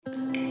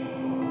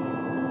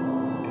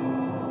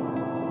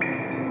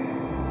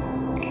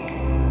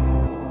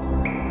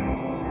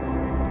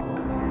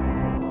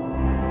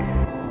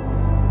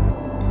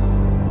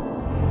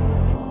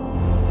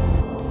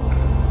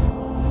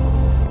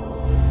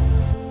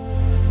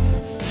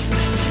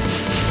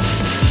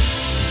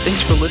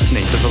Thanks for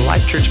listening to the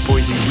Life Church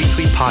Boise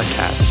Weekly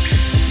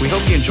Podcast. We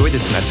hope you enjoyed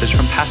this message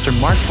from Pastor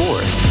Mark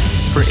Bohr.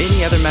 For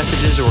any other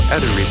messages or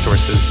other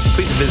resources,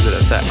 please visit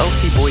us at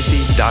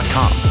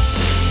lcboise.com.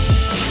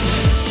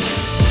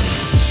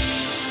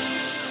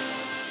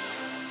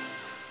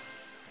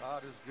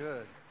 God is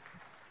good.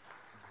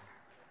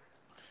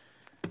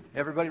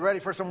 Everybody ready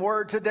for some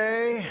word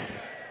today?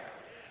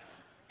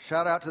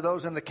 Shout out to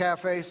those in the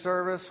cafe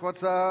service.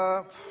 What's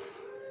up?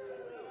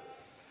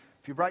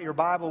 If you brought your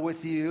Bible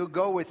with you,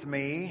 go with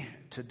me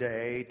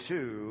today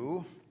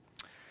to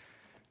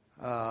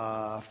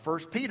 1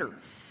 Peter.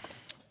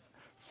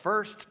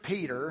 1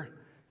 Peter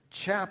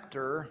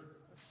chapter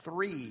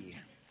 3.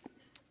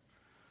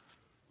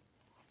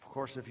 Of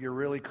course, if you're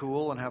really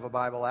cool and have a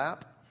Bible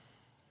app,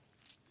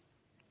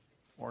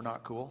 or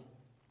not cool,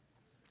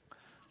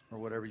 or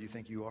whatever you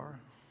think you are,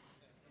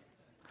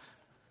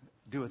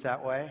 do it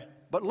that way.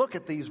 But look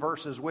at these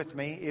verses with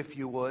me, if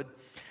you would.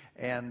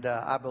 And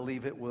I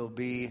believe it will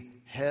be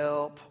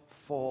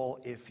helpful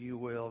if you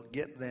will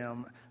get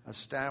them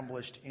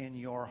established in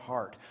your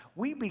heart.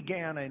 We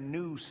began a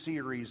new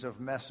series of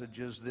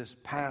messages this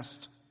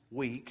past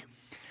week.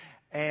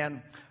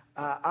 And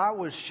I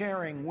was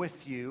sharing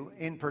with you,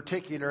 in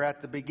particular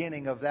at the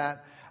beginning of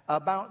that,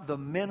 about the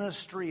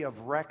ministry of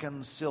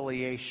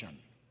reconciliation.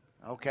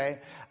 Okay?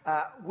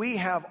 We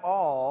have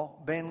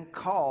all been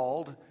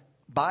called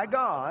by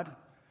God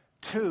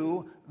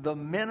to the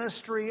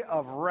ministry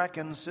of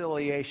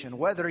reconciliation.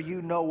 Whether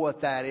you know what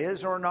that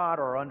is or not,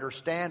 or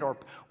understand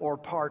or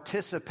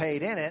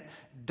participate in it,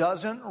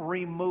 doesn't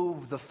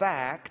remove the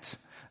fact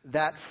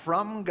that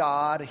from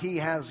God He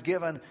has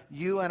given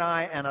you and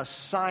I an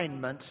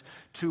assignment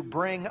to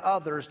bring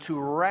others, to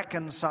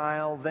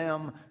reconcile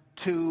them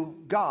to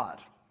God.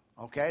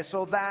 Okay,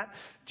 so that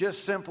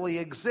just simply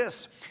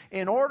exists.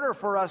 In order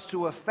for us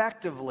to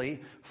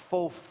effectively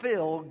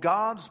fulfill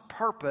God's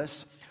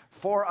purpose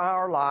for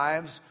our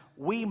lives,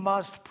 we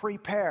must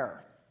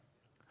prepare.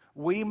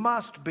 We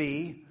must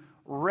be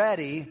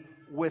ready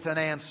with an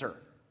answer.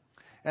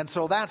 And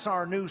so that's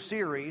our new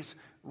series,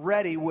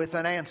 Ready with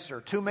an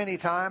Answer. Too many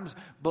times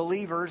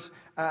believers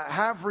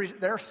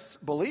they're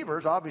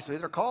believers, obviously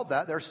they're called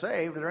that, they're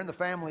saved, they're in the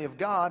family of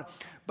God,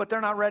 but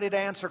they're not ready to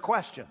answer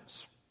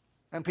questions.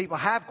 And people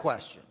have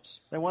questions.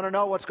 They want to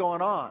know what's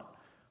going on.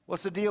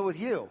 What's the deal with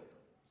you?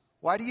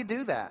 Why do you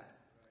do that?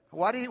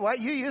 Why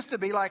you used to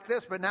be like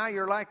this, but now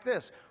you're like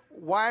this?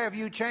 Why have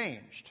you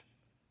changed?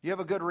 You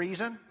have a good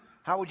reason?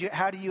 How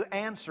do you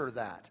answer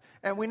that?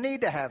 And we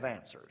need to have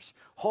answers.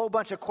 Whole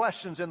bunch of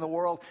questions in the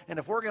world, and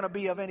if we're going to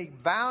be of any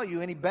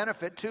value, any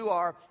benefit to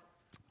our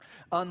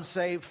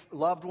unsaved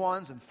loved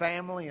ones and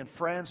family and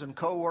friends and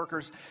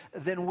co-workers,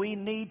 then we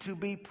need to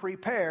be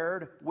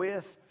prepared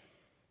with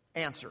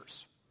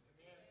answers.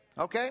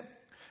 Okay?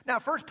 Now,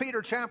 1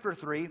 Peter chapter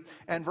 3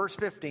 and verse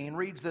 15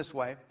 reads this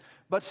way: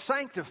 "But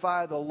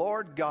sanctify the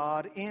Lord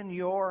God in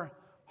your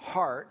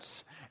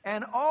hearts,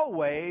 and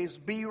always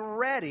be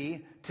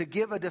ready to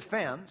give a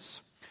defense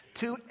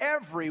to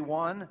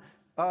everyone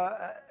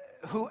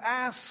who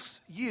asks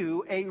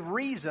you a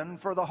reason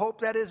for the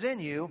hope that is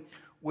in you,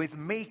 with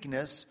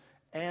meekness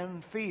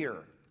and fear."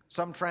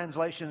 Some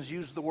translations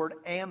use the word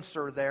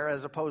answer there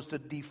as opposed to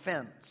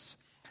defense.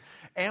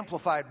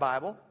 Amplified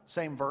Bible,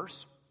 same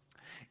verse.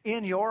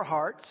 "In your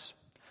hearts,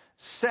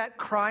 set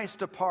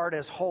Christ apart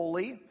as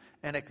holy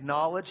and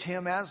acknowledge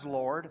Him as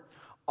Lord.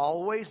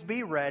 Always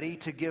be ready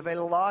to give a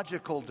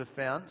logical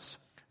defense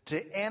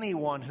to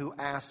anyone who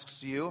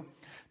asks you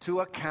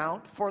to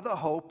account for the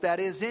hope that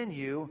is in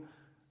you,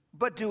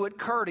 but do it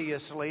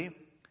courteously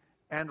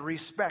and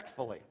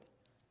respectfully."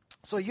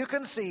 So you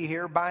can see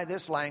here by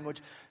this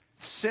language,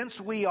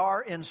 since we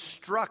are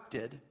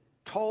instructed,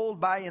 told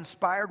by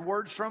inspired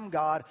words from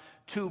God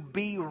to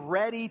be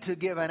ready to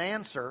give an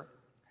answer,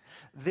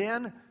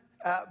 then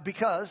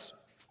because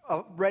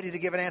ready to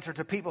give an answer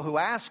to people who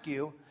ask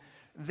you,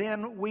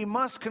 then we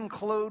must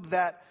conclude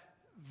that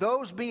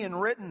those being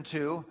written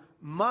to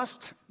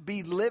must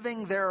be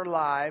living their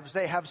lives.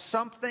 They have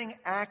something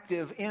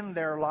active in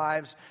their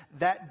lives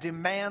that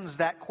demands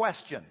that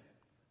question.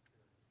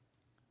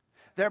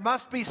 There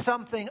must be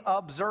something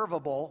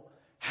observable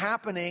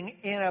happening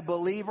in a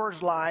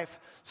believer's life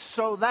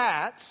so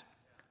that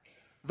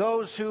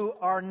those who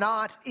are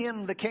not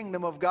in the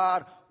kingdom of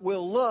God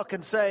will look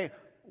and say,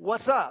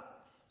 "What's up?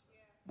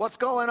 What's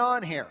going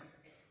on here?"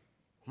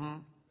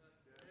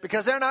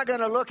 Because they're not going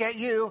to look at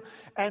you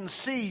and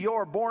see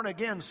your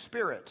born-again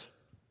spirit.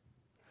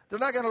 They're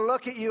not going to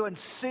look at you and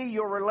see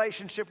your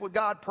relationship with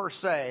God per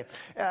se.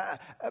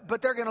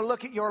 But they're going to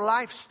look at your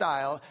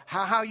lifestyle,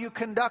 how you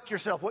conduct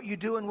yourself, what you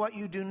do and what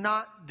you do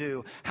not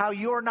do. How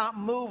you're not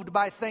moved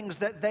by things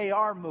that they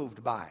are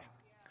moved by.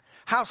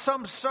 How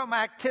some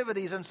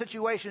activities and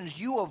situations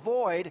you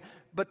avoid,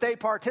 but they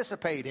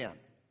participate in.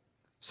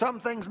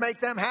 Some things make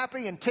them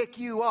happy and tick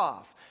you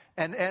off.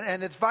 And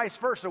it's vice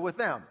versa with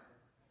them.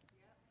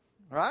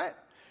 Right?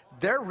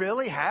 There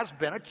really has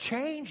been a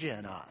change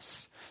in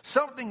us.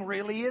 Something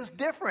really is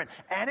different,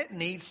 and it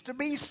needs to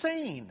be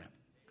seen.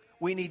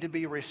 We need to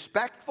be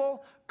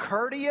respectful,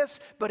 courteous,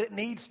 but it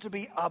needs to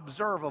be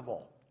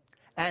observable.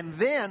 And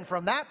then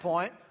from that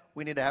point,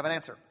 we need to have an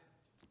answer.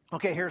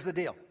 Okay, here's the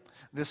deal.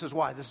 This is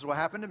why. This is what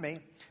happened to me.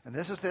 And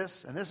this is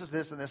this, and this is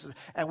this, and this is...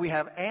 And we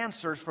have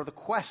answers for the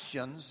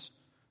questions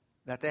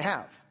that they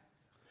have.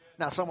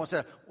 Now, someone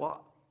said,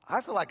 well,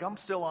 I feel like I'm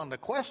still on the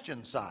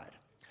question side.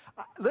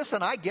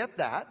 Listen, I get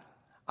that.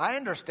 I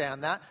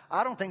understand that.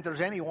 I don't think there's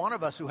any one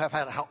of us who have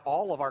had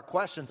all of our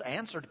questions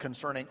answered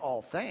concerning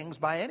all things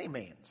by any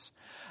means.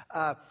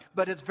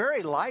 But it's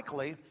very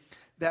likely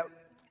that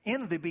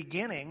in the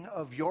beginning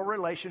of your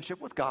relationship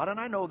with God, and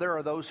I know there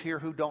are those here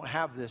who don't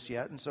have this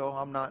yet, and so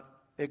I'm not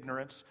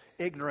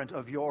ignorant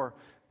of your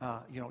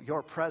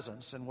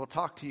presence, and we'll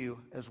talk to you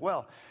as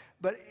well.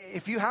 But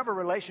if you have a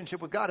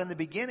relationship with God in the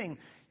beginning,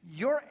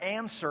 your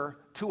answer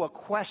to a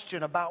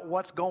question about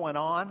what's going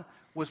on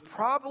was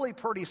probably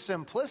pretty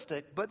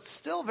simplistic, but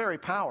still very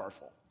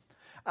powerful.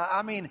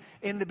 I mean,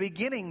 in the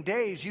beginning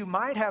days, you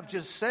might have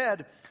just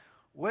said,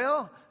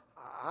 well,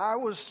 I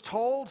was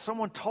told,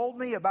 someone told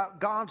me about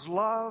God's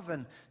love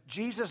and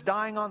Jesus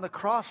dying on the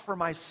cross for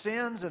my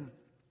sins, and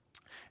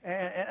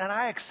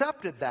I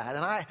accepted that,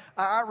 and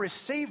I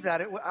received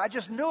that. I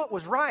just knew it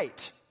was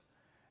right,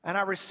 and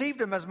I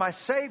received Him as my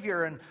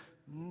Savior, and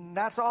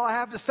that's all I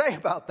have to say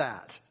about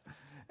that.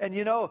 And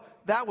you know,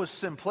 that was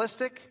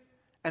simplistic,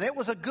 and it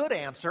was a good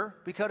answer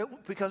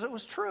because it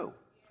was true,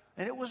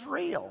 and it was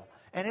real,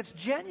 and it's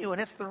genuine.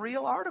 It's the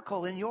real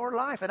article in your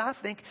life, and I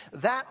think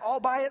that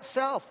all by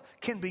itself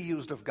can be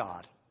used of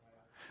God.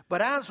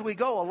 But as we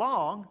go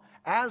along,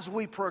 as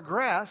we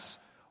progress,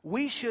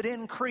 we should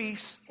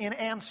increase in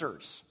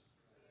answers,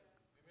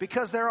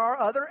 because there are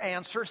other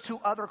answers to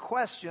other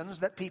questions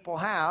that people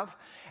have,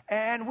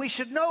 and we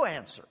should know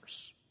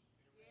answers.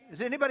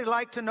 Does anybody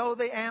like to know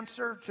the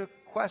answer to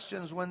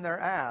questions when they're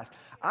asked?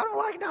 I don't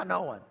like not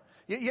knowing.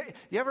 You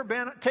ever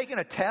been taking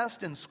a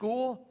test in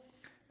school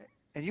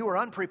and you were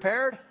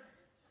unprepared?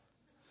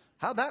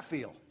 How'd that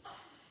feel?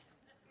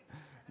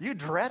 You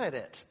dreaded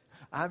it.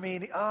 I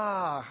mean,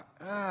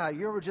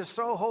 you were just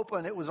so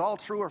hoping it was all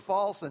true or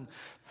false, and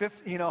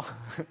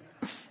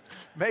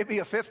maybe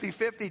a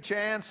 50-50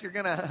 chance you're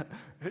gonna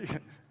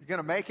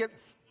make it.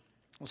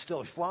 Well, still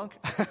a flunk.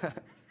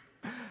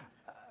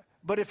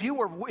 But if you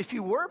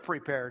were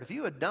prepared, if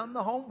you had done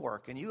the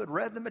homework and you had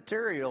read the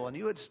material and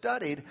you had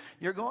studied,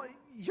 you're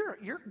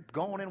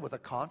going in with a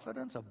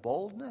confidence, a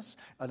boldness,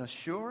 an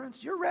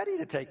assurance. You're ready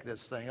to take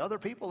this thing. Other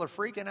people are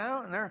freaking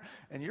out,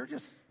 and you're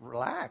just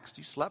relaxed.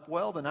 You slept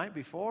well the night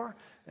before,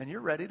 and you're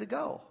ready to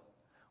go.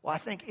 Well, I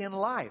think in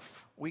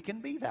life we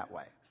can be that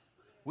way.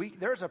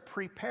 There's a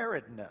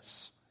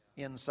preparedness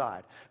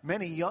inside.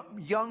 Many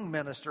young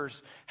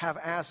ministers have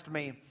asked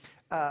me,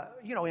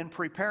 in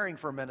preparing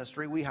for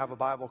ministry, we have a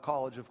Bible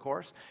college, of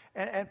course,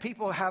 and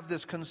people have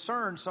this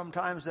concern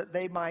sometimes that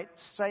they might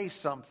say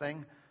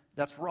something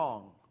that's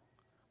wrong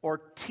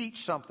or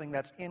teach something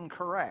that's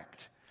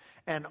incorrect.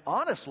 And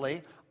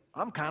honestly,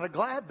 I'm kind of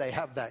glad they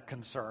have that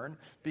concern,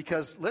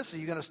 because, listen,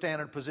 you're going to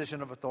stand in a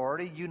position of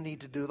authority. You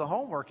need to do the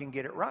homework and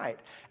get it right.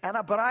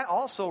 But I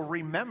also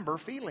remember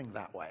feeling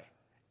that way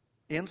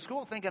in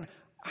school, thinking,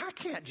 I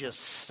can't just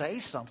say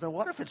something.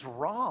 What if it's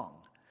wrong?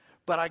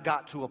 But I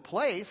got to a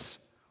place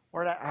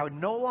where I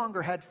no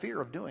longer had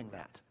fear of doing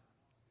that.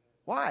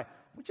 Why?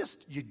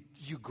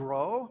 You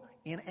grow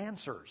in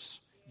answers.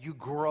 You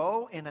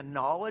grow in a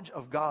knowledge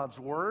of God's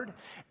Word,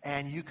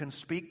 and you can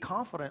speak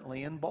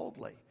confidently and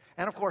boldly.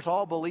 And of course,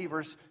 all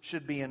believers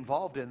should be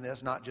involved in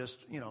this, not just,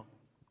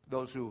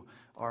 those who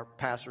are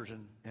pastors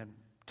and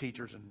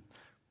teachers and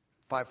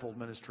fivefold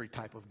ministry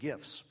type of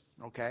gifts.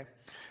 Okay?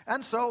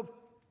 And so,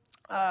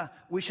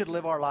 we should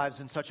live our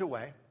lives in such a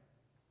way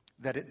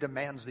that it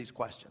demands these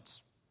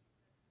questions.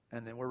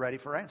 And then we're ready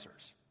for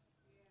answers.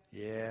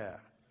 Yeah.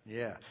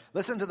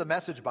 Listen to the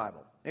Message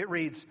Bible. It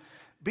reads,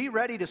 "Be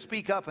ready to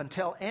speak up and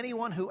tell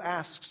anyone who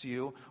asks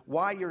you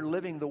why you're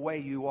living the way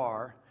you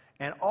are,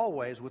 and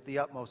always with the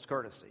utmost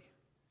courtesy."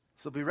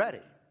 So be ready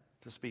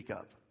to speak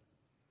up.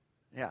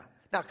 Yeah.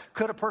 Now,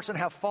 could a person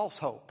have false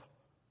hope?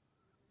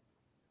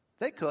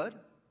 They could.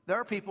 There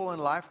are people in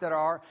life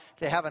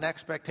they have an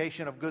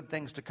expectation of good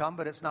things to come,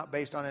 but it's not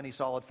based on any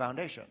solid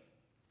foundation.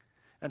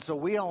 And so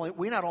we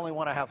not only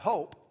want to have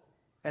hope,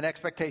 an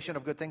expectation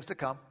of good things to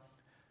come,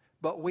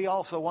 but we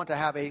also want to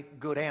have a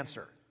good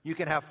answer. You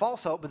can have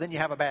false hope, but then you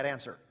have a bad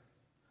answer.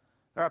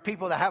 There are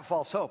people that have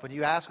false hope, and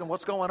you ask them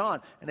what's going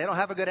on, and they don't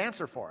have a good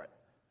answer for it.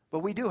 But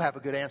we do have a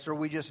good answer.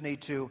 We just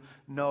need to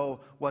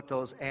know what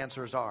those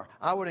answers are.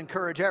 I would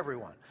encourage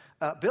everyone,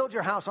 build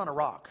your house on a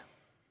rock.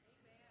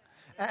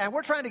 And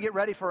we're trying to get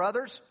ready for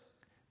others,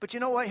 but you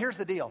know what? Here's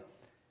the deal.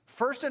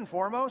 First and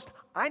foremost,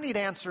 I need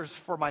answers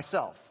for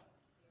myself.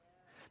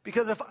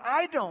 Because if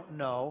I don't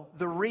know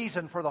the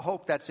reason for the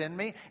hope that's in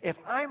me, if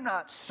I'm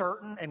not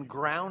certain and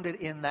grounded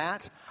in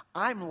that,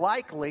 I'm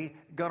likely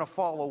going to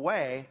fall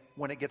away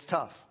when it gets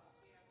tough.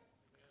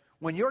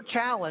 When you're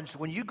challenged,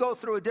 when you go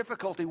through a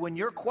difficulty, when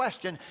you're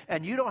questioned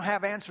and you don't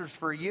have answers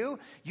for you,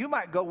 you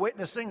might go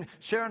witnessing,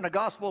 sharing the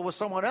gospel with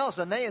someone else,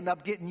 and they end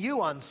up getting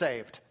you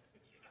unsaved.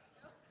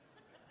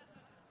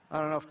 I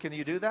don't know if, can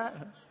you do that?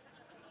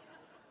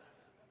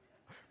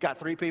 Got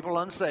 3 people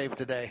unsaved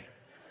today.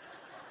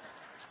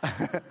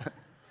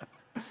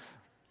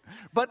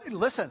 But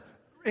listen,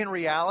 in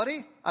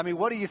reality, I mean,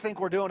 what do you think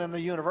we're doing in the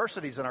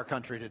universities in our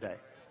country today?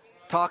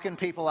 Talking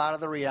people out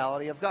of the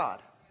reality of God.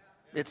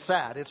 It's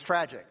sad. It's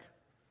tragic.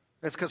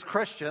 It's because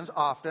Christians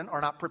often are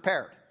not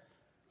prepared.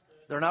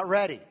 They're not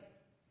ready.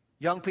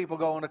 Young people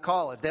go into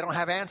college. They don't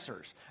have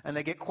answers. And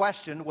they get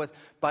questioned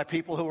by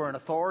people who are in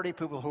authority,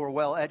 people who are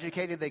well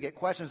educated. They get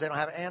questions. They don't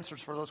have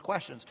answers for those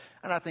questions.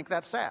 And I think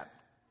that's sad.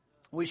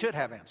 We should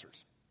have answers.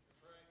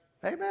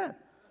 Amen.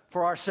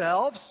 For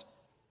ourselves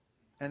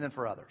and then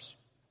for others.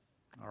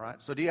 All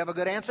right. So do you have a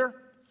good answer?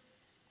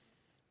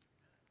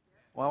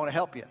 Well, I want to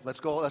help you. Let's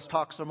go. Let's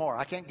talk some more.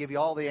 I can't give you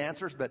all the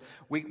answers, but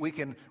we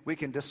can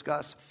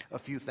discuss a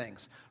few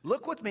things.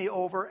 Look with me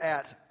over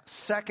at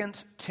 2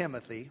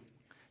 Timothy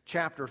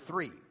chapter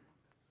 3.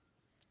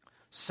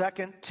 2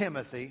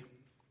 Timothy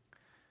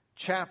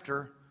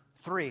chapter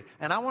 3.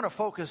 And I want to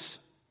focus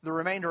the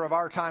remainder of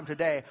our time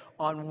today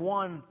on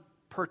one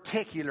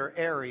particular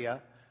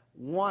area,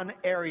 one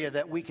area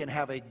that we can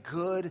have a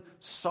good,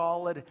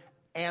 solid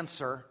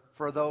answer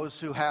for those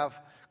who have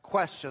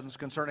questions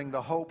concerning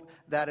the hope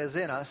that is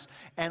in us.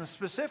 And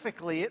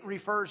specifically, it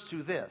refers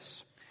to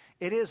this.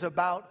 It is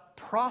about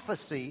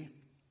prophecy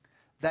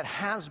that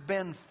has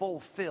been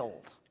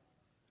fulfilled.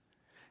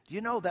 Do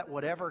you know that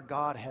whatever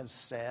God has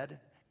said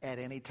at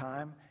any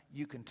time,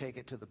 you can take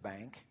it to the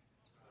bank?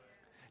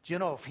 Do you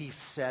know if He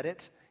said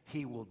it,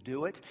 He will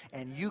do it?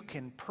 And you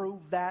can prove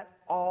that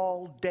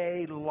all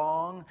day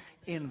long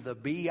in the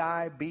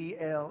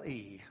Bible.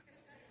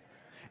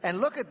 And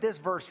look at this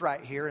verse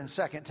right here in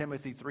 2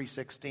 Timothy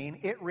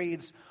 3:16. It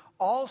reads,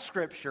 all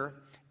Scripture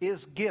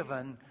is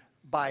given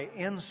by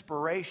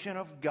inspiration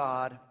of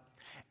God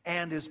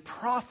and is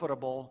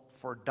profitable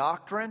for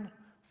doctrine,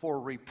 for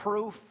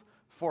reproof,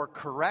 for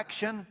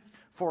correction,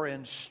 for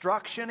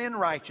instruction in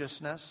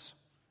righteousness.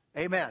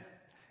 Amen.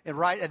 And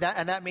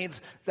that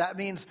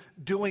means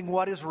doing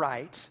what is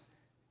right.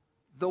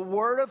 The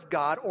Word of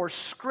God or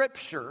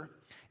Scripture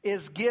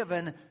is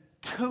given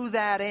to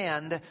that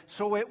end,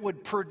 so it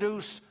would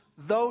produce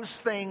those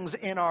things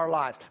in our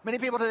lives. Many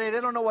people today,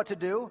 they don't know what to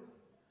do.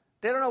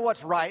 They don't know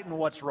what's right and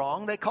what's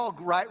wrong. They call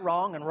right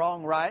wrong and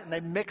wrong right, and they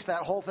mix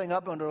that whole thing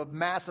up into a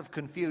massive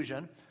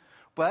confusion.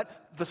 But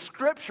the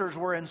Scriptures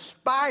were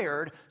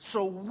inspired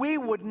so we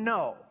would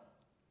know.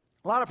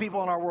 A lot of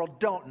people in our world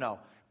don't know.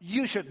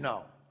 You should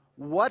know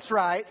what's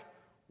right,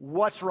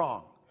 what's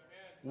wrong.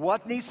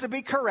 What needs to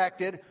be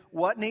corrected,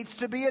 what needs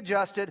to be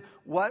adjusted,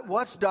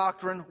 what's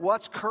doctrine,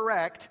 what's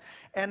correct.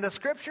 And the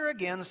Scripture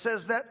again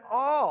says that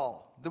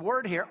all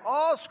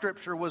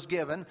Scripture was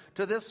given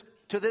to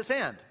this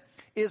end.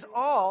 Is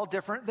all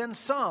different than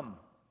some?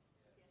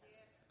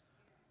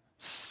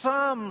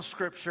 Some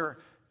Scripture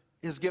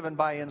is given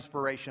by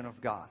inspiration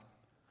of God.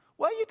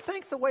 Well, you'd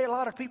think the way a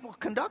lot of people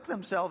conduct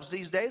themselves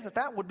these days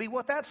that would be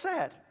what that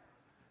said.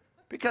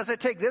 Because they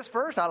take this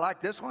verse, I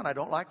like this one, I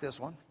don't like this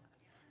one.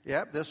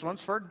 Yep, this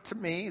one's to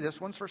me, this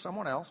one's for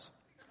someone else.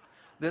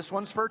 This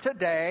one's for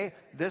today,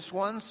 this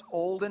one's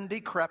old and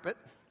decrepit.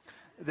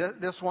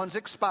 This one's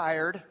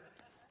expired.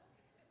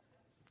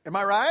 Am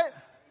I right?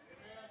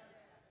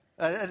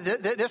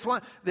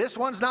 This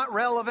one's not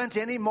relevant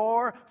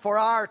anymore for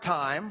our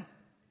time.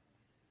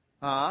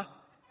 But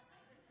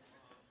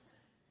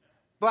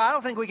I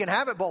don't think we can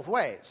have it both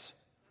ways.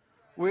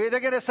 We're either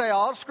going to say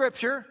all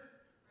Scripture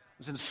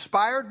is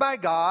inspired by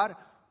God,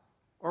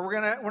 or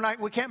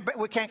we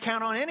can't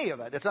count on any of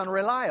it. It's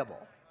unreliable.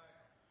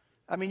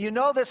 I mean, you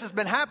know this has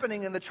been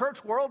happening in the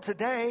church world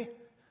today,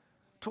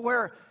 to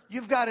where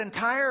you've got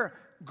entire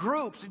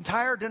groups,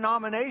 entire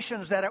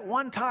denominations that at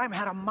one time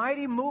had a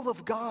mighty move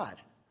of God.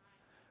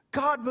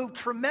 God moved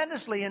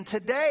tremendously, and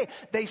today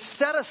they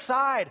set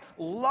aside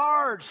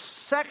large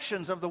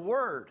sections of the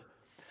Word.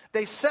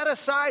 They set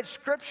aside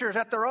Scriptures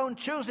at their own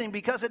choosing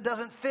because it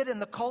doesn't fit in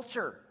the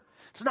culture.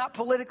 It's not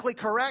politically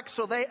correct,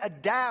 so they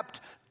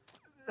adapt.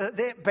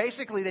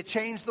 They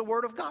change the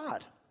Word of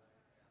God.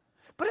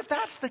 But if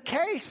that's the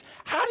case,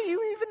 how do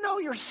you even know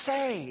you're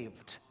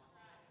saved?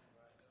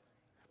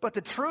 But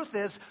the truth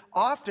is,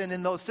 often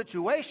in those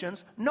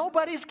situations,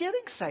 nobody's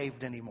getting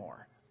saved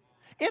anymore.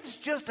 It's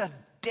just a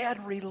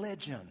dead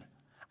religion.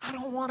 I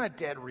don't want a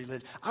dead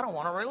religion. I don't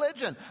want a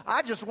religion.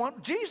 I just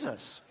want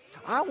Jesus.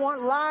 I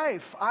want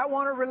life. I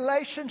want a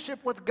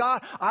relationship with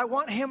God. I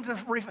want Him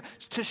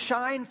to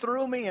shine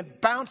through me and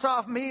bounce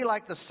off me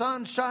like the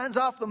sun shines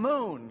off the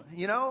moon.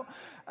 You know,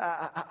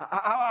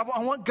 I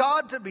want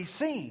God to be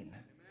seen.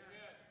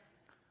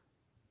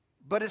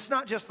 But it's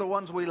not just the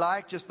ones we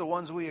like, just the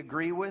ones we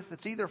agree with.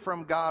 It's either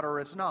from God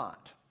or it's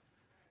not.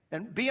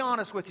 And be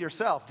honest with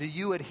yourself. Do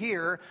you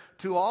adhere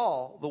to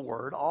all the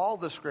Word, all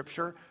the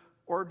Scripture,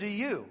 or do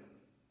you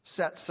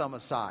set some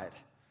aside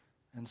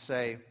and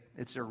say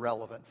it's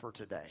irrelevant for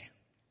today?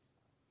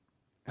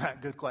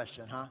 Good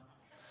question, huh?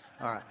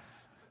 All right.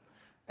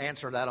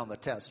 Answer that on the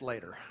test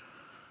later.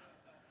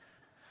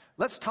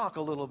 Let's talk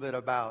a little bit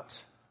about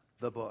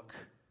the book.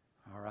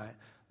 All right.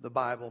 the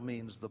Bible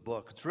means the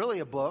book. It's really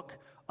a book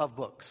of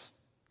books.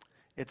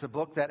 It's a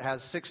book that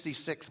has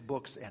 66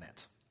 books in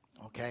it.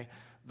 Okay?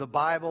 The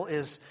Bible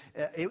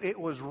it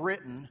was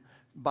written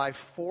by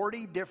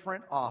 40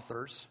 different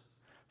authors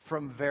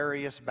from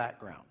various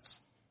backgrounds.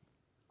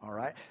 All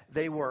right?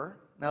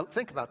 Now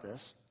think about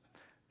this.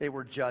 They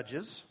were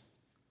judges,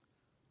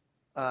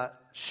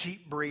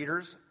 sheep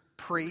breeders,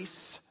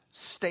 priests,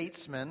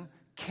 statesmen,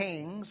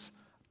 kings,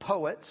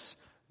 poets,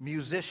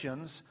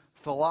 musicians,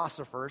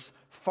 philosophers,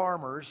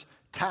 farmers,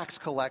 tax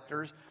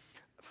collectors,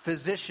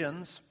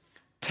 physicians,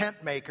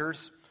 tent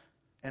makers,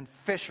 and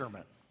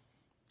fishermen.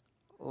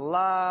 A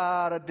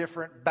lot of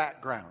different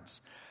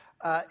backgrounds.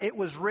 It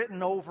was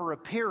written over a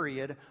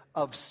period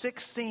of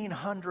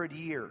 1,600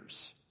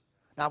 years.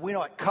 Now, we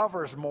know it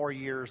covers more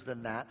years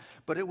than that,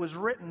 but it was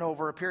written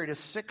over a period of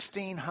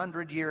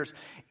 1,600 years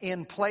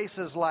in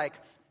places like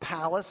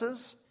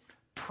palaces,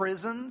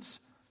 prisons,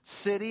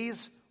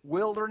 cities,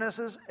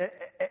 wildernesses,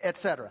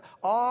 etc.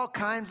 All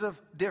kinds of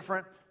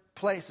different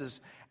places.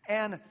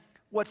 And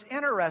what's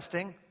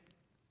interesting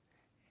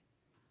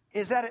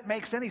is that it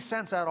makes any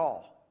sense at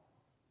all.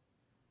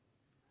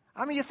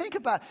 I mean, you think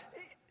about,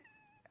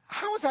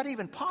 how is that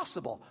even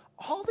possible?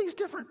 All these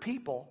different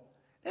people,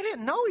 they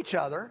didn't know each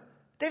other.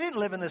 They didn't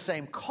live in the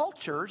same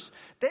cultures.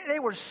 They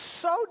were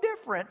so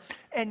different,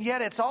 and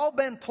yet it's all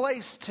been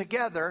placed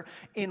together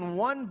in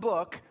one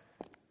book,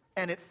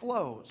 and it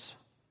flows.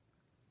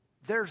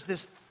 There's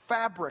this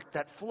fabric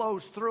that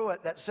flows through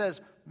it that says,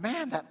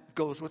 man, that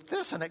goes with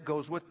this, and it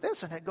goes with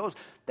this, and it goes.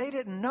 They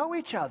didn't know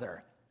each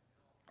other.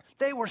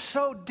 They were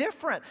so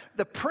different.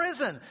 The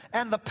prison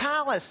and the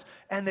palace,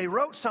 and they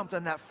wrote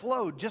something that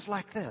flowed just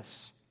like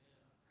this.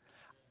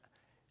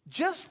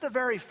 Just the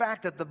very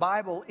fact that the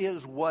Bible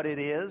is what it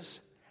is,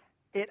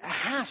 it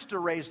has to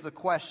raise the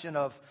question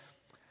of,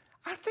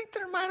 I think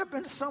there might have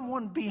been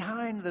someone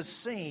behind the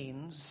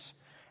scenes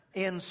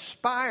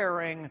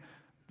inspiring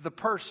the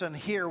person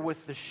here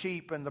with the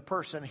sheep and the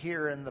person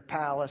here in the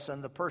palace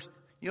and the person,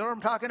 you know what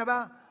I'm talking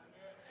about?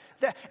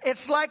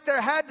 It's like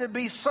there had to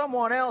be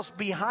someone else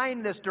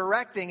behind this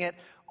directing it,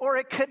 or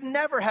it could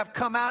never have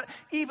come out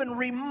even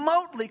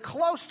remotely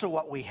close to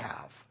what we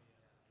have.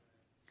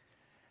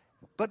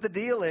 But the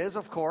deal is,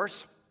 of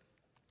course,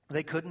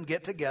 they couldn't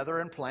get together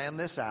and plan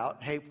this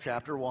out. Hey,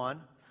 chapter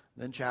 1,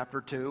 then chapter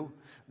 2,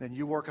 then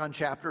you work on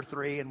chapter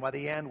 3, and by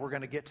the end we're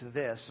going to get to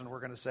this, and we're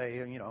going to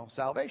say,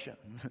 salvation,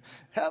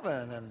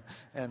 heaven,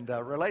 and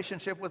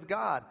relationship with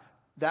God.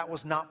 That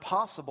was not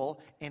possible,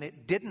 and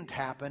it didn't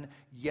happen,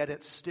 yet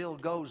it still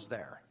goes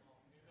there.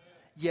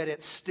 Yet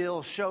it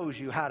still shows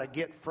you how to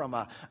get from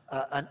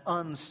an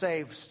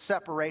unsaved,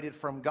 separated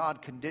from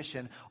God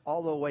condition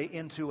all the way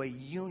into a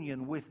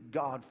union with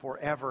God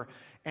forever.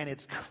 And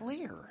it's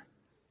clear.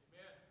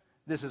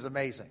 This is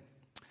amazing.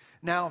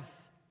 Now,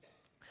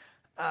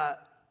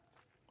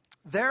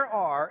 there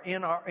are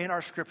in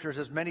our scriptures,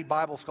 as many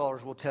Bible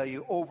scholars will tell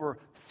you, over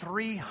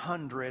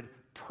 300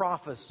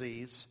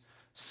 prophecies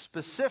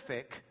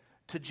specific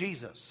to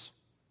Jesus,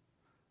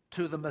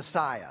 to the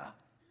Messiah,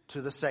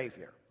 to the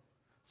Savior.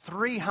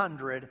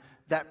 300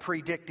 that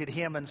predicted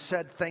him and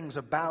said things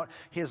about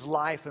his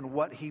life and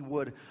what he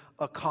would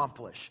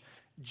accomplish.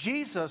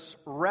 Jesus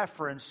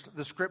referenced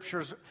the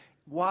scriptures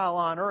while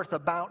on earth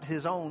about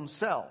his own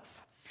self.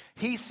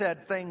 He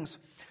said things,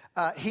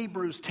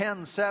 Hebrews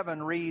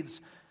 10:7 reads,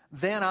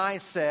 "Then I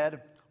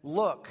said,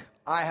 look,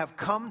 I have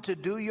come to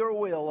do your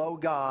will, O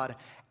God,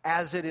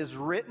 as it is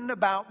written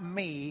about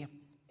me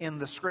in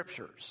the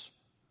scriptures."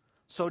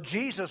 So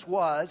Jesus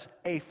was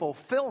a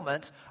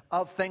fulfillment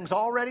of things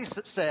already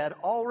said,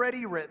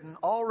 already written,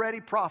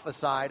 already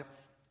prophesied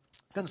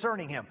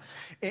concerning him.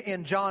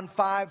 In John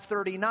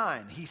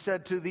 5:39, he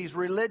said to these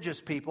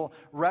religious people,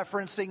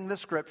 referencing the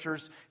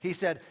scriptures, he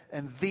said,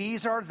 "And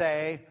these are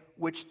they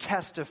which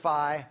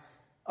testify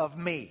of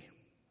me."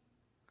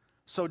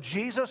 So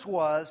Jesus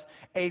was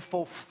a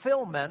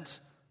fulfillment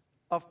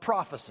of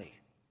prophecy.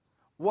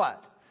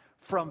 What?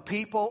 From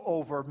people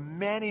over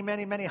many,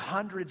 many, many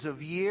hundreds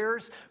of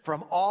years,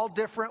 from all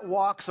different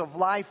walks of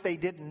life. They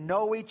didn't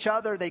know each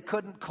other. They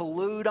couldn't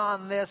collude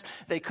on this.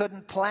 They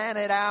couldn't plan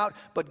it out.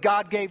 But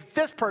God gave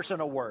this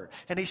person a word.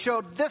 And he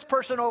showed this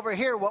person over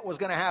here what was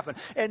going to happen.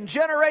 And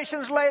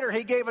generations later,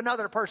 he gave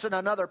another person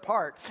another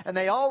part. And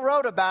they all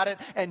wrote about it.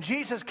 And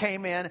Jesus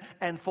came in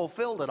and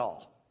fulfilled it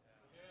all.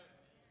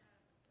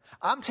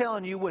 I'm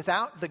telling you,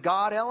 without the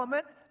God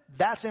element,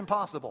 that's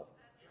impossible.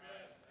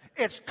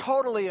 It's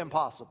totally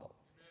impossible.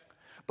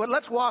 But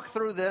let's walk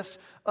through this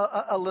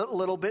a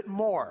little bit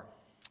more.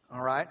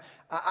 All right?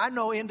 I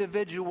know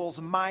individuals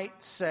might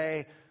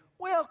say,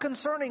 well,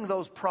 concerning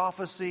those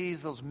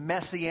prophecies, those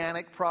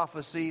messianic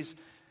prophecies,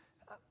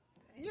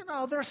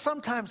 they're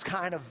sometimes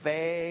kind of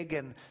vague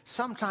and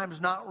sometimes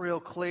not real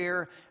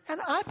clear.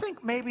 And I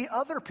think maybe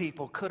other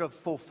people could have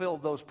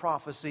fulfilled those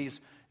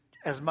prophecies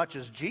as much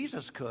as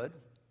Jesus could.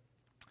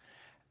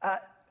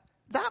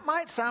 That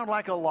might sound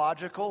like a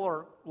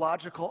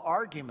logical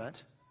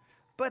argument,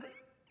 but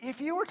if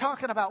you were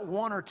talking about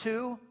one or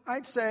two,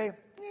 I'd say,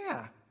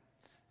 yeah,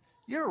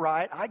 you're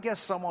right. I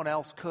guess someone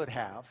else could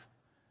have.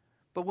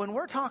 But when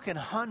we're talking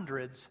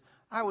hundreds,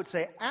 I would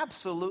say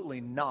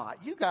absolutely not.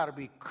 You got to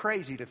be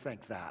crazy to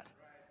think that.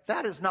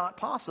 That is not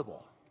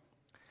possible.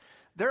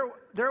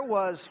 There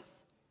was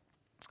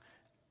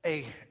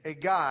a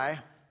guy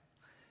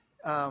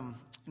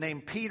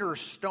named Peter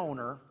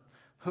Stoner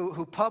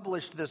who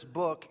published this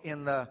book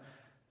in the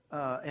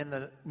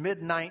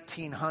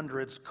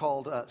mid-1900s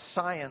called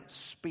Science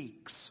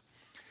Speaks.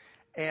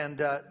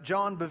 And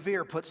John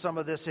Bevere put some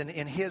of this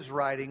in his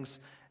writings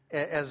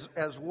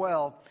as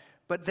well.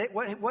 But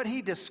what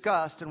he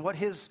discussed and what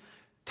his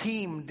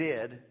team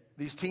did,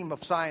 these team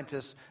of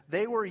scientists,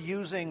 they were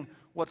using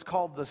what's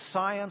called the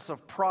science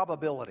of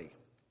probability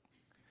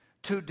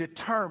to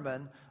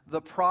determine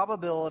the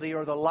probability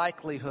or the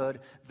likelihood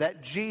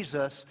that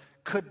Jesus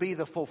could be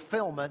the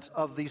fulfillment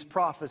of these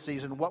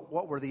prophecies and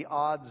what were the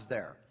odds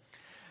there.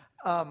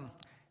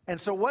 And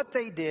so what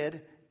they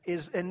did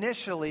is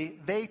initially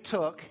they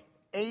took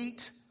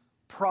 8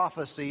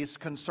 prophecies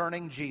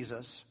concerning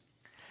Jesus,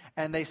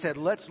 and they said,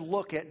 let's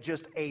look at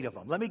just 8 of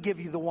them. Let me give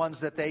you the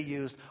ones that they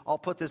used. I'll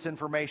put this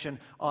information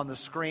on the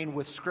screen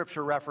with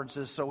scripture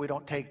references so we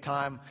don't take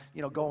time,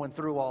 going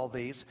through all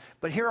these.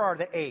 But here are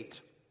the 8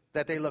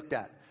 that they looked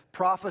at.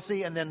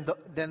 Prophecy, and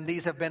then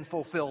these have been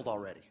fulfilled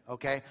already,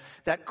 okay?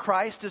 That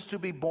Christ is to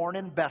be born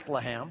in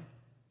Bethlehem.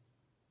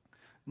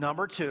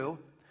 Number 2,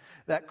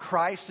 that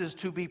Christ is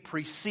to be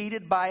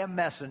preceded by a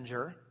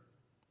messenger.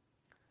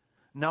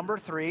 Number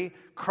 3,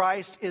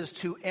 Christ is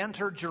to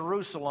enter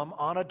Jerusalem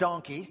on a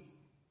donkey.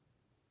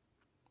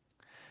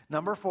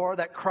 Number 4,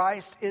 that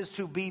Christ is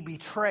to be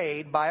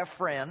betrayed by a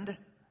friend.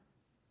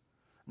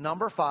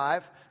 Number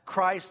 5,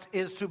 Christ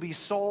is to be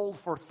sold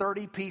for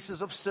 30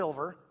 pieces of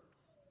silver.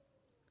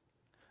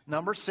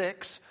 Number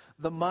 6,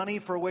 the money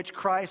for which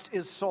Christ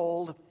is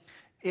sold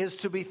is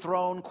to be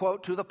thrown,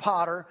 quote, to the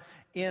potter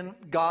in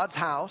God's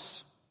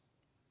house.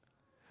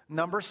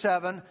 Number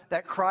 7,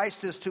 that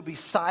Christ is to be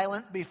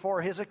silent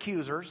before his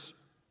accusers.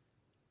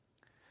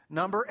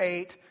 Number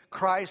 8,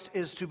 Christ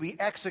is to be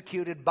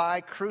executed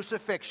by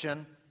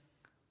crucifixion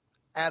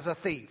as a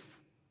thief.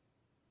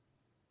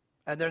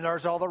 And then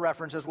there's all the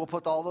references. We'll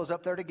put all those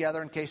up there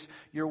together in case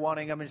you're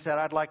wanting them and said,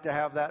 I'd like to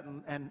have that,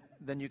 and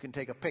then you can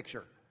take a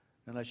picture.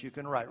 Unless you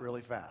can write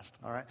really fast,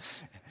 all right?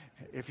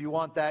 If you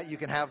want that, you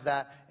can have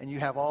that, and you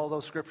have all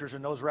those scriptures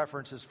and those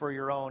references for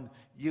your own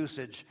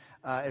usage,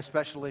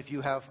 especially if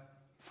you have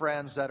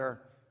friends that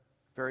are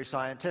very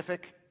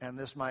scientific, and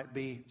this might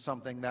be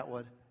something that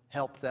would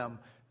help them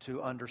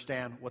to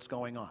understand what's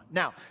going on.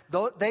 Now,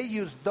 they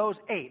used those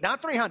 8,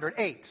 not 300,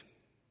 8.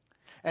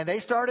 And they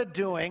started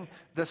doing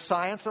the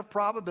science of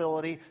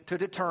probability to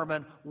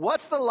determine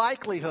what's the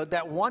likelihood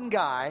that one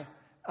guy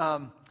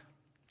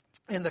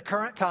in the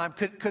current time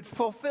could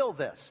fulfill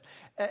this.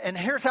 And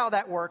here's how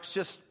that works.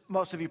 Just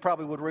most of you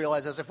probably would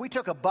realize this. If we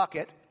took a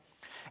bucket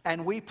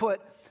and we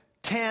put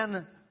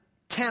 10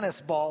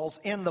 tennis balls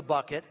in the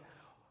bucket,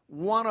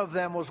 one of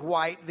them was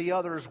white, the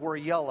others were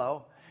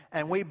yellow,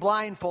 and we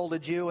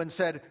blindfolded you and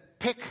said,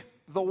 pick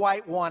the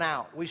white one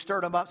out. We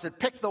stirred them up, said,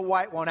 pick the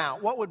white one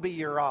out. What would be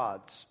your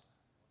odds?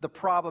 The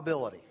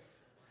probability.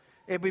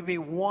 It would be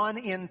 1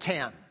 in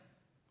 10.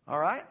 All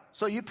right?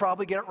 So you'd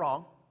probably get it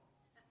wrong.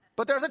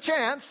 But there's a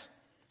chance.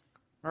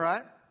 All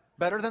right?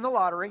 Better than the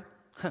lottery.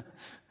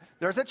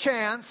 There's a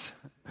chance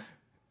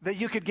that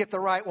you could get the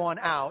right one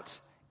out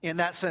in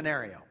that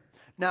scenario.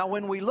 Now,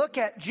 when we look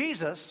at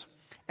Jesus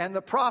and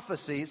the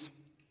prophecies,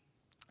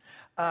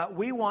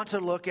 we want to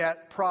look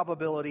at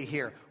probability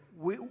here.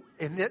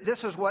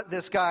 This is what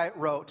this guy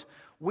wrote.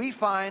 We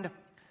find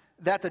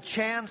that the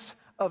chance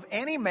of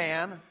any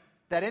man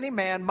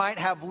might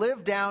have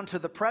lived down to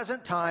the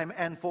present time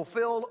and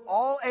fulfilled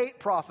all 8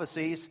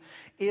 prophecies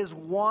is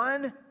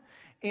 1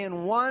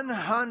 in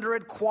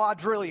 100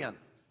 quadrillion.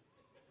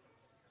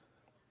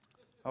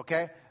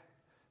 Okay?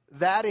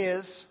 That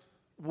is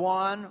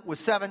 1 with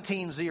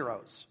 17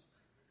 zeros.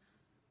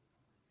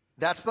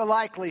 That's the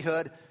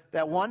likelihood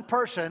that one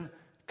person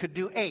could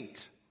do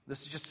 8.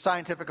 This is just a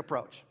scientific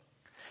approach.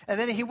 And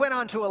then he went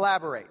on to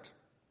elaborate.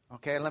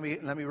 Okay, let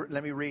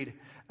me read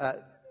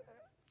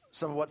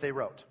some of what they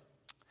wrote.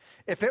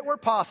 If it were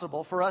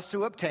possible for us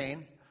to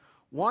obtain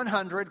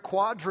 100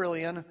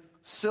 quadrillion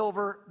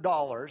silver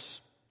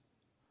dollars,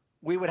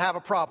 we would have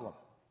a problem.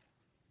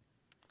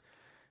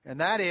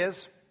 And that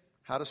is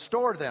how to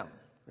store them.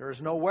 There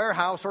is no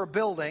warehouse or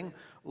building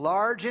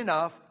large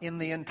enough in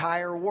the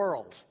entire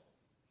world.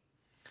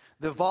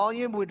 The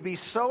volume would be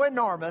so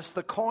enormous,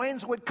 the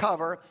coins would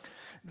cover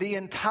the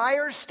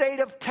entire state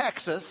of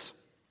Texas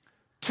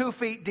 2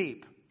 feet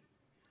deep.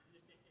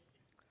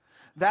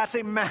 That's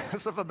a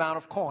massive amount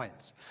of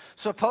coins.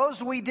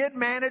 Suppose we did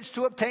manage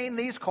to obtain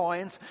these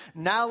coins.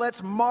 Now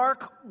let's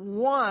mark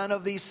one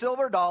of these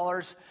silver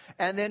dollars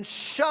and then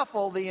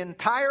shuffle the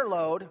entire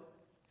load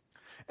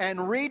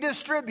and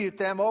redistribute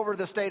them over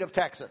the state of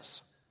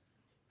Texas.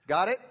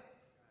 Got it?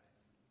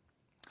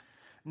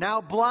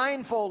 Now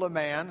blindfold a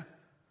man,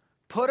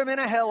 put him in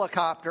a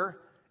helicopter,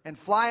 and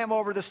fly him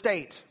over the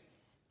state,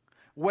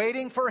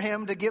 waiting for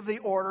him to give the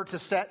order to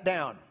set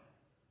down.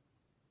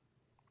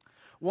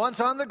 Once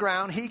on the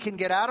ground, he can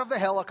get out of the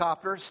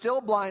helicopter,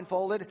 still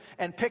blindfolded,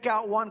 and pick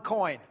out one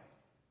coin.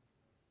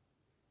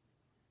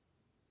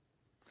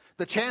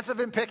 The chance of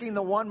him picking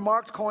the one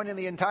marked coin in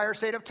the entire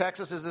state of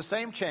Texas is the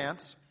same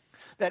chance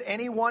that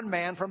any one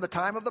man from the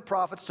time of the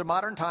prophets to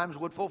modern times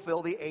would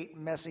fulfill the 8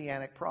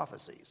 messianic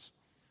prophecies.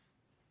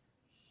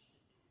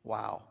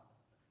 Wow.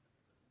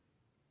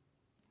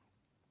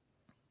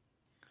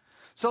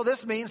 So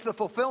this means the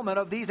fulfillment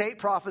of these 8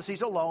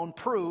 prophecies alone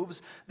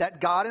proves that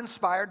God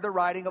inspired the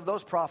writing of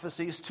those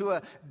prophecies to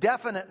a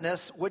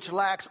definiteness which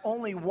lacks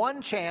only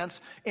one chance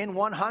in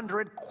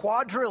 100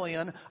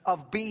 quadrillion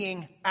of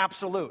being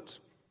absolute.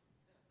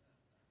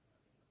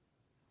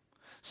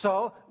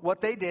 So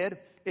what they did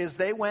is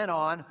they went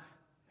on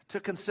to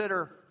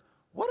consider,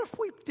 what if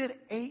we did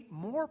 8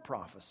 more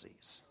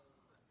prophecies?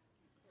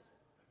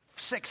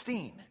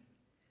 16.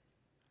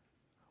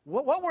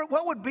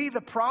 What would be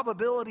the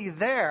probability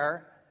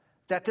there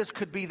that this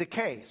could be the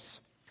case?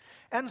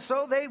 And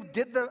so they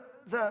did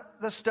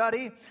the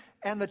study,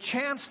 and the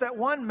chance that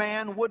one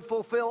man would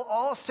fulfill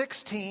all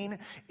 16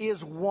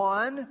 is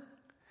 1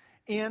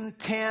 in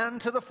 10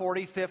 to the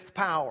 45th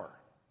power.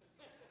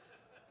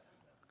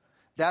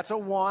 That's a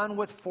 1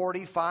 with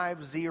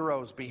 45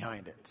 zeros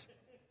behind it.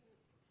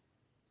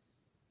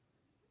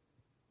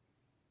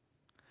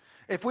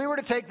 If we were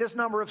to take this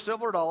number of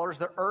silver dollars,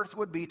 the earth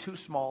would be too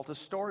small to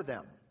store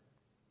them.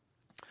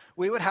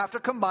 We would have to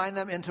combine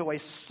them into a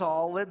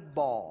solid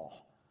ball.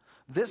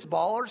 This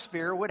ball or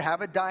sphere would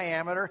have a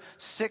diameter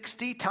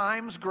 60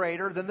 times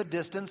greater than the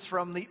distance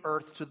from the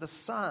earth to the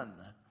sun.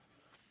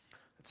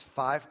 It's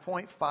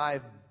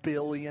 5.5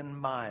 billion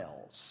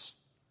miles.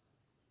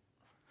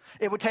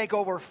 It would take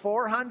over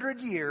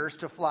 400 years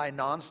to fly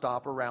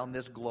nonstop around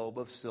this globe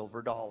of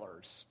silver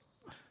dollars.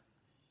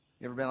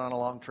 You ever been on a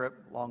long trip,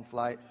 long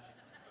flight?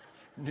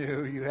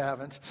 No, you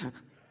haven't.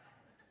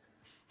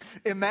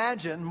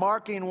 Imagine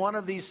marking one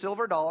of these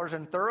silver dollars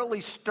and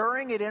thoroughly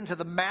stirring it into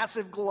the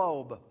massive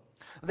globe.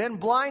 Then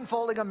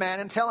blindfolding a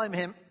man and telling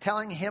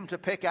him to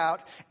pick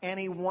out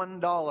any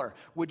 $1.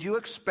 Would you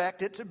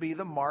expect it to be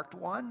the marked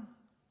one?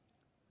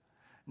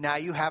 Now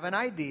you have an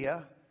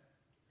idea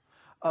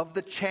of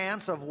the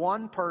chance of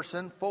one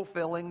person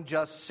fulfilling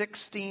just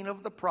 16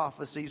 of the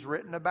prophecies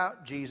written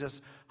about Jesus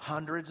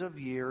hundreds of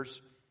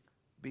years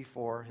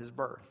before his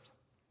birth.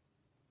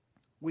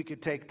 We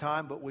could take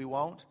time, but we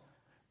won't.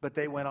 But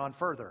they went on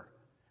further.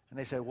 And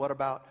they said, what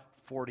about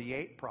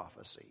 48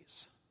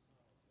 prophecies?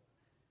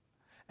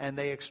 And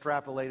they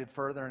extrapolated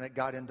further, and it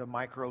got into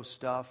micro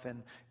stuff,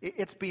 and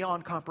it's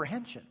beyond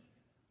comprehension.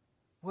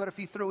 What if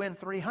you threw in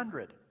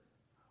 300?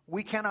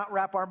 We cannot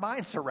wrap our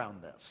minds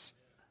around this.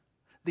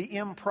 The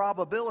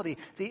improbability,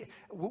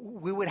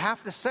 we would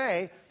have to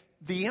say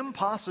the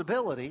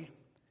impossibility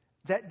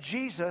that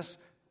Jesus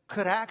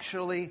could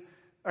actually,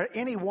 or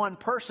any one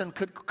person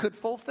could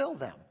fulfill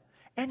them.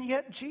 And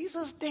yet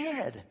Jesus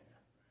did.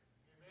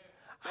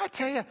 I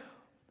tell you,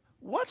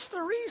 what's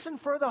the reason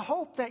for the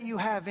hope that you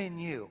have in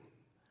you?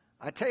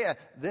 I tell you,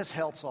 this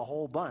helps a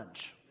whole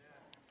bunch.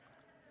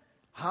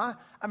 Huh?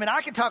 I mean,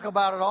 I could talk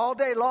about it all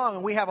day long,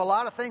 and we have a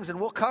lot of things, and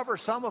we'll cover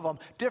some of them,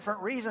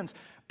 different reasons.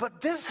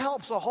 But this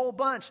helps a whole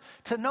bunch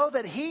to know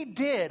that he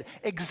did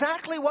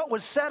exactly what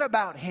was said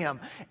about him.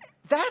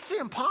 That's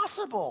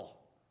impossible.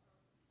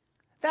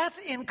 That's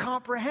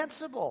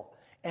incomprehensible.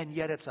 And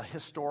yet it's a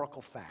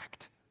historical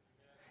fact.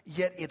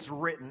 Yet it's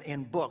written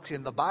in books,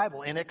 in the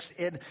Bible, in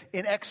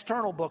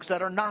external books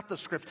that are not the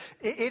script.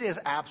 It is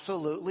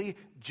absolutely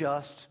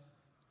just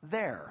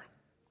there.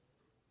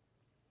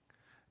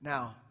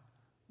 Now,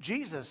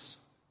 Jesus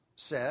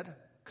said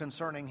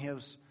concerning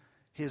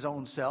his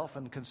own self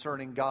and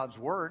concerning God's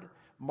word,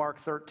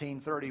 Mark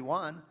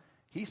 13:31,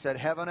 he said,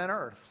 heaven and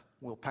earth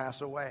will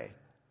pass away,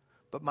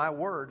 but my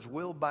words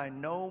will by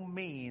no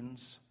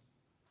means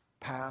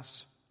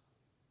pass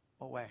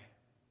away.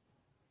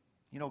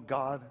 You know,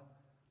 God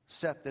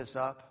set this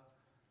up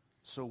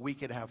so we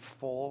could have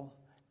full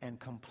and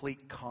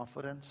complete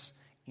confidence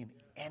in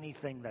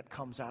anything that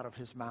comes out of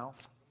his mouth.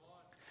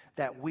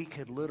 That we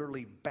could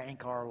literally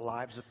bank our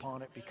lives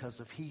upon it, because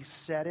if he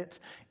said it,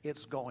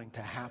 it's going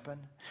to happen.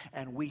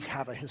 And we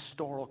have a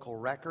historical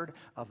record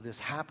of this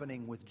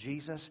happening with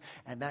Jesus,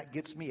 and that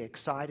gets me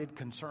excited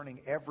concerning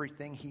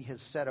everything he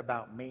has said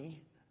about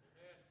me.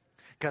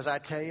 Because I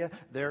tell you,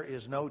 there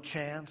is no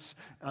chance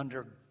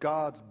under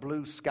God's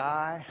blue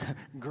sky,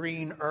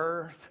 green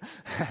earth,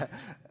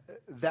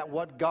 that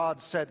what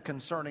God said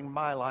concerning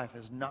my life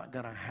is not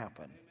going to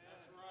happen.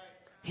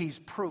 He's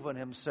proven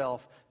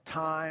himself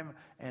time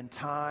and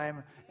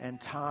time and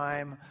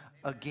time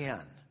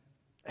again.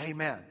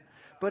 Amen.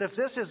 But if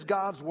this is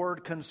God's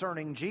word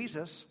concerning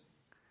Jesus,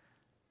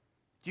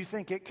 do you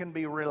think it can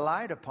be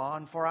relied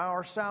upon for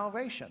our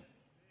salvation?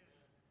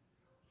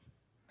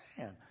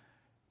 Man.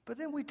 But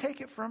then we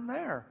take it from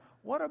there.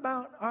 What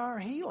about our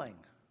healing?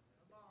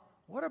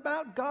 What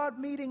about God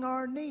meeting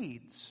our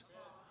needs?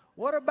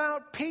 What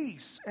about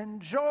peace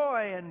and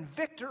joy and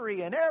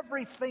victory and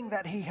everything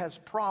that He has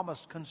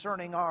promised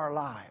concerning our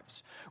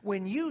lives?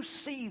 When you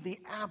see the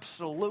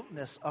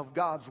absoluteness of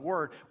God's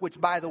Word, which,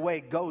 by the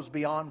way, goes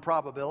beyond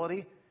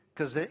probability,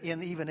 because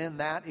even in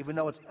that, even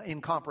though it's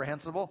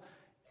incomprehensible,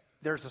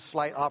 there's a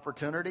slight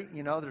opportunity.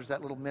 There's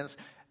that little minute.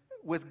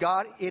 With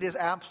God, it is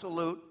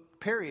absolute,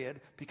 period,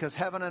 because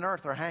heaven and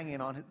earth are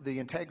hanging on the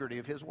integrity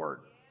of His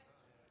Word.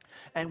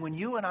 And when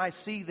you and I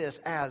see this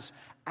as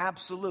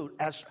absolute,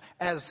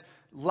 as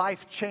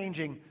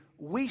life-changing,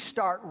 we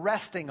start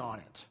resting on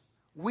it.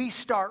 We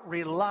start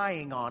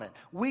relying on it.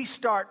 We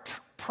start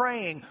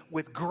praying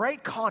with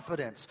great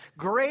confidence,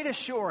 great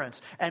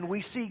assurance, and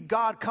we see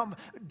God come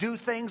do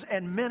things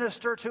and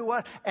minister to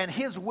us, and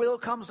His will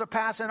comes to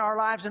pass in our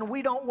lives, and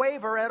we don't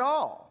waver at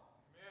all.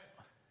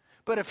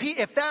 But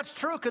if that's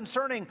true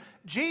concerning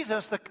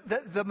Jesus,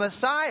 the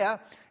Messiah,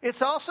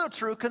 it's also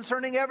true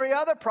concerning every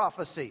other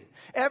prophecy,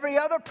 every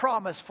other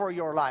promise for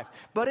your life.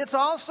 But it's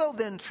also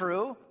then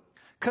true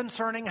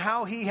concerning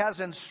how He has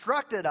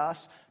instructed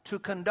us to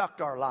conduct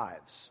our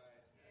lives.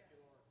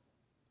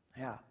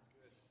 Yeah.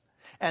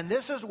 And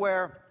this is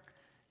where,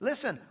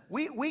 listen,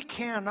 we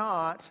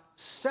cannot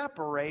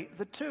separate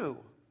the two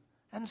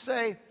and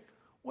say,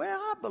 well,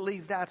 I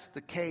believe that's the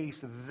case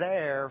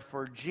there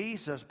for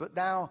Jesus, but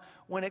now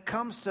when it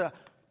comes to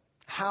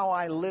how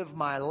I live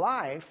my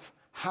life,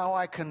 how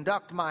I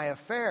conduct my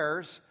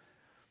affairs,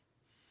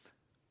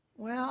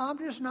 well, I'm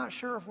just not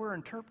sure if we're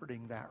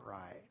interpreting that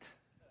right.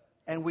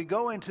 And we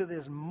go into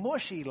this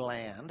mushy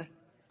land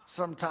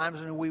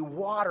sometimes and we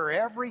water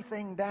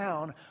everything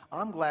down.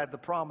 I'm glad the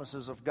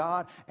promises of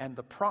God and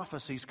the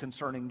prophecies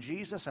concerning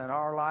Jesus and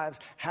our lives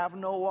have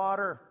no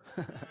water.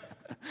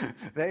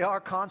 They are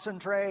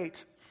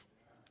concentrate.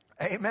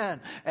 Amen.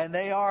 And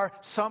they are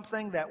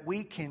something that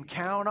we can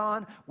count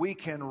on, we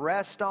can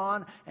rest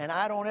on, and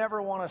I don't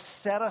ever want to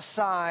set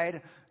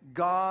aside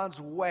God's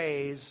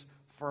ways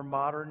for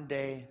modern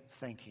day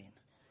thinking.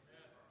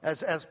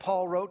 As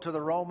Paul wrote to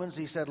the Romans,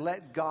 he said,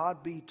 let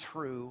God be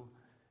true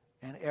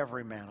and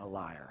every man a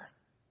liar.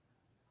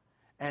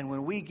 And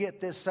when we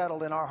get this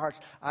settled in our hearts,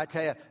 I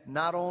tell you,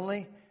 not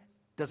only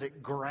does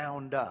it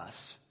ground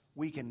us,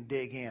 we can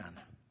dig in.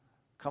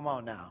 Come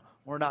on now.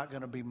 We're not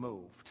going to be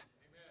moved.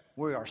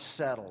 We are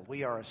settled.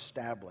 We are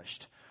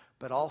established.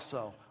 But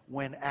also,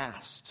 when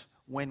asked,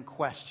 when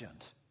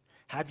questioned,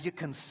 have you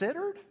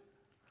considered?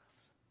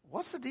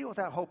 What's the deal with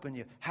that hope in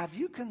you? Have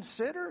you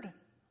considered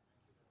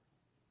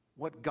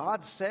what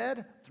God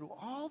said through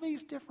all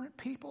these different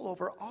people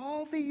over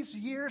all these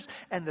years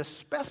and the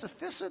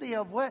specificity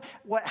of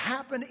what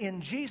happened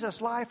in Jesus'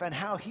 life and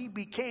how He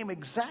became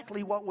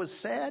exactly what was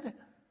said?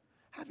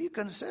 Have you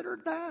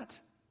considered that?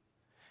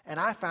 And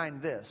I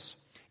find this.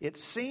 It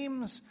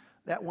seems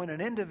that when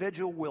an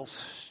individual will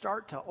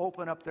start to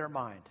open up their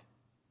mind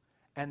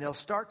and they'll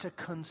start to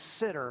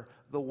consider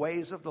the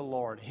ways of the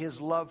Lord, His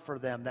love for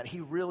them, that He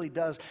really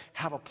does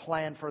have a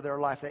plan for their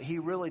life, that He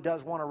really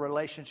does want a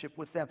relationship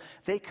with them,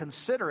 they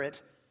consider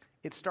it,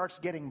 it starts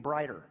getting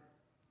brighter.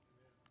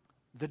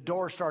 The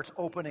door starts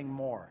opening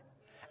more.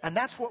 And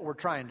that's what we're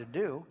trying to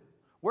do.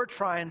 We're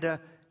trying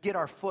to get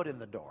our foot in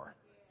the door.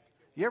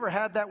 You ever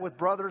had that with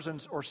brothers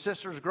or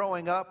sisters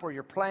growing up where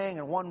you're playing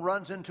and one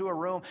runs into a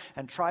room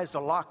and tries to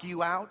lock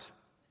you out?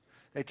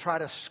 They try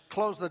to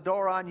close the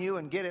door on you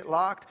and get it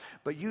locked.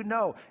 But you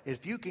know,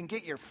 if you can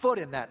get your foot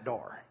in that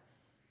door,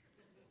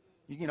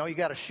 you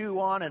got a shoe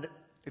on, and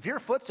if your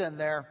foot's in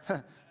there,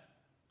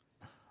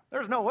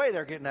 there's no way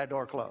they're getting that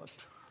door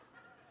closed.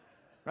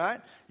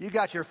 Right? You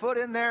got your foot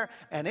in there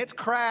and it's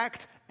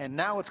cracked, and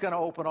now it's going to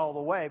open all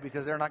the way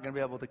because they're not going to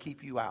be able to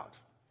keep you out.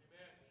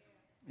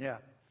 Yeah.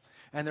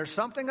 And there's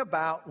something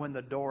about when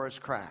the door is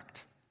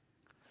cracked.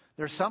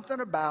 There's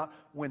something about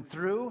when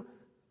through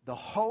the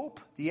hope,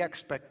 the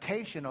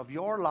expectation of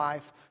your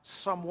life,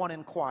 someone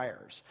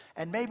inquires.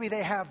 And maybe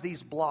they have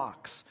these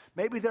blocks.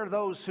 Maybe they're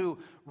those who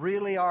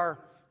really are,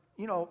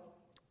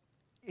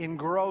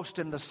 engrossed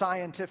in the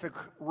scientific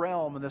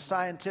realm and the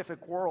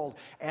scientific world,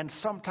 and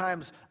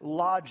sometimes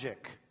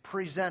logic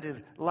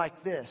presented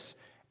like this.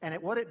 And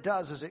what it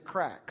does is it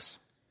cracks.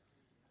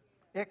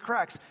 It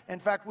cracks.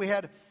 In fact, we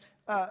had...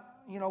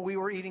 we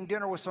were eating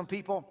dinner with some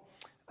people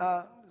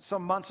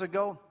some months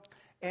ago,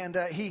 and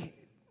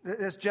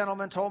this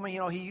gentleman told me,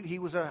 he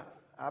was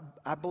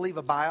I believe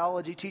a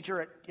biology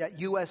teacher at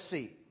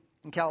USC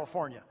in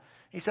California.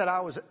 He said I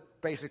was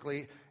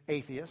basically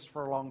atheist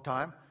for a long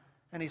time,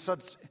 and he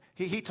said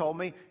he told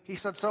me, he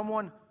said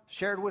someone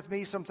shared with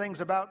me some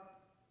things about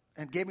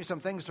and gave me some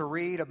things to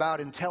read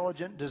about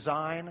intelligent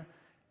design.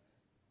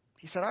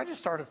 He said I just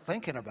started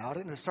thinking about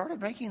it and it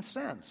started making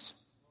sense.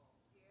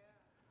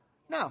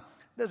 Now,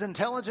 does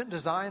intelligent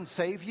design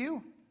save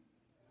you?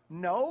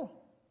 No.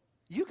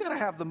 You got to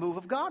have the move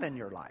of God in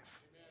your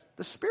life.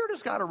 The Spirit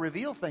has got to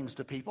reveal things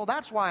to people.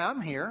 That's why I'm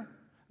here.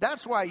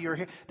 That's why you're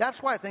here.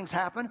 That's why things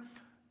happen.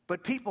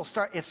 But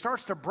it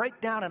starts to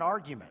break down an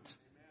argument.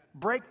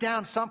 Break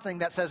down something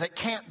that says it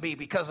can't be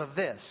because of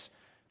this.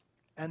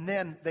 And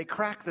then they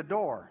crack the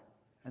door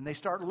and they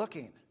start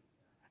looking.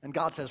 And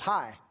God says,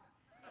 hi.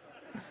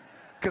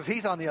 because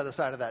he's on the other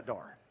side of that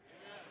door.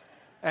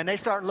 And they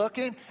start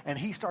looking, and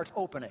he starts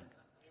opening.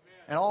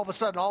 And all of a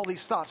sudden, all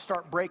these thoughts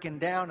start breaking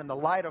down, and the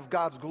light of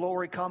God's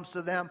glory comes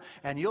to them.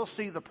 And you'll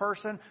see the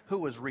person who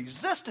was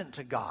resistant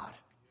to God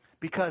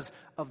because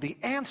of the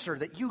answer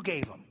that you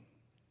gave them.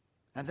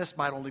 And this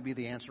might only be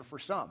the answer for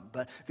some,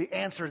 but the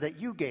answer that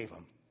you gave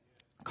them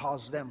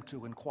caused them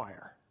to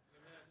inquire,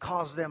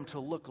 caused them to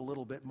look a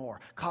little bit more,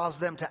 caused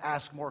them to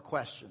ask more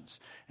questions.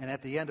 And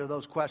at the end of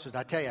those questions,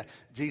 I tell you,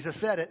 Jesus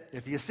said it,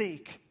 if you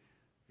seek,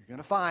 you're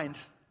going to find.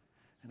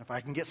 And if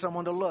I can get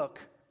someone to look,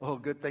 oh,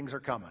 good things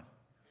are coming.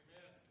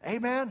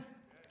 Amen.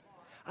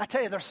 I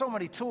tell you, there's so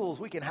many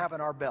tools we can have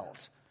in our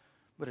belts,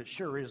 but it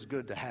sure is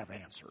good to have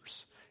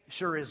answers. It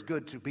sure is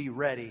good to be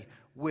ready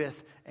with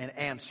an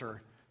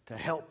answer to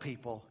help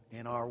people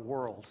in our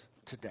world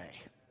today.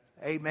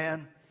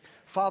 Amen.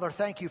 Father,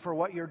 thank you for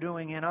what you're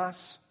doing in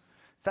us.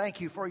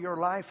 Thank you for your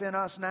life in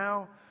us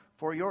now,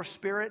 for your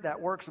Spirit that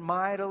works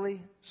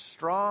mightily,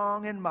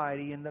 strong and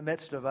mighty in the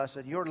midst of us.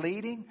 And you're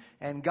leading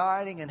and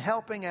guiding and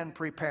helping and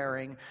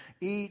preparing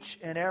each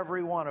and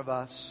every one of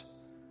us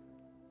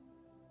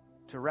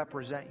to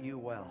represent you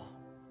well.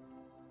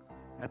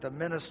 That the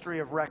ministry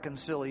of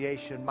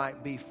reconciliation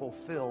might be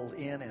fulfilled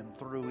in and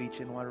through each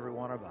and every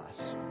one of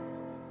us.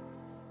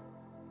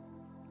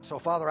 So,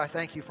 Father, I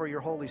thank you for your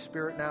Holy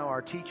Spirit now,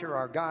 our teacher,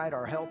 our guide,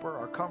 our helper,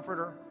 our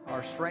comforter,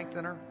 our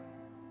strengthener,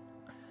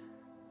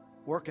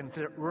 working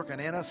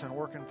in us and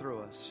working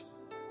through us.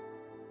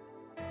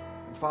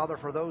 And, Father,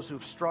 for those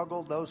who've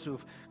struggled, those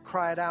who've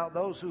cried out,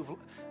 those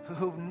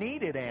who've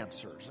needed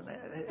answers,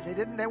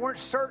 and they weren't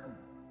certain.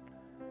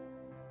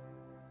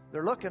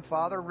 They're looking,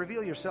 Father.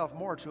 Reveal yourself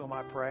more to them,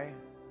 I pray.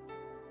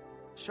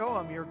 Show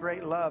them your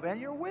great love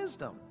and your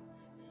wisdom.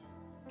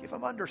 Give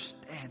them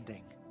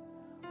understanding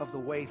of the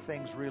way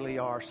things really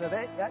are, so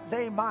that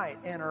they might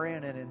enter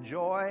in and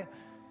enjoy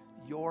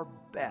your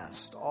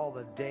best all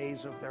the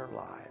days of their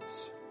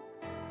lives.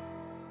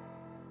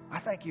 I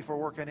thank you for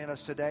working in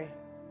us today.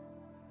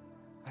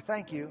 I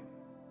thank you.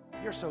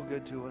 You're so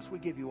good to us. We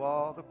give you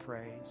all the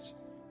praise,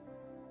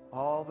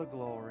 all the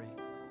glory,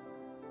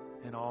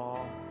 and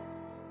all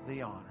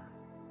the honor.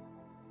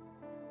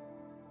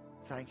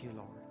 Thank you,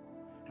 Lord.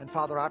 And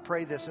Father, I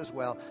pray this as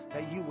well,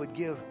 that you would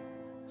give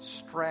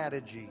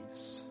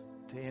strategies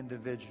to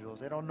individuals.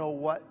 They don't know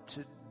what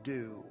to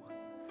do.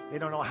 They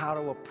don't know how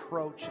to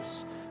approach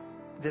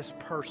this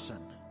person.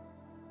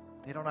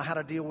 They don't know how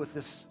to deal with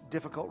this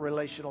difficult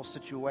relational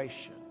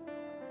situation.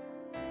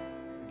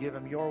 Give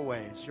them your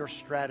ways, your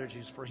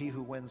strategies, for he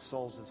who wins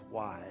souls is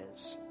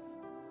wise.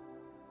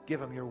 Give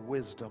them your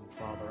wisdom,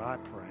 Father, I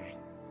pray.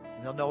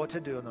 And they'll know what to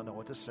do, and they'll know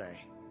what to say.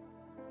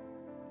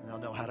 And they'll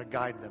know how to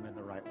guide them in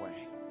the right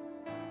way.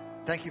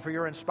 Thank you for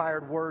your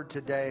inspired word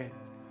today.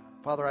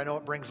 Father, I know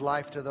it brings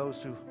life to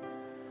those who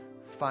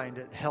find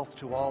it, health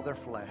to all their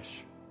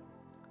flesh.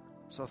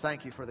 So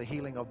thank you for the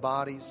healing of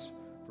bodies,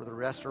 for the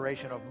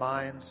restoration of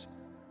minds,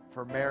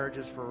 for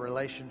marriages, for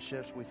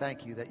relationships. We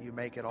thank you that you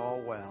make it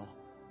all well.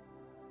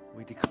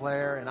 We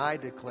declare, and I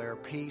declare,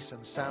 peace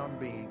and sound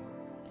being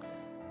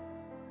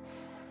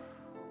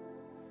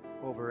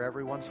over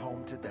everyone's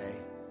home today.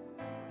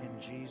 In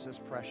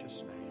Jesus'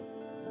 precious name.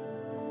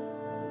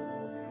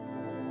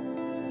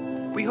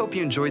 We hope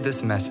you enjoyed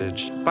this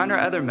message. Find our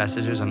other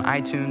messages on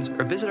iTunes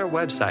or visit our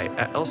website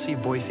at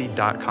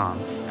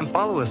lcboise.com and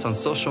follow us on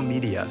social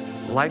media,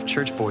 Life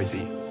Church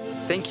Boise.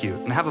 Thank you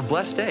and have a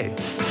blessed day.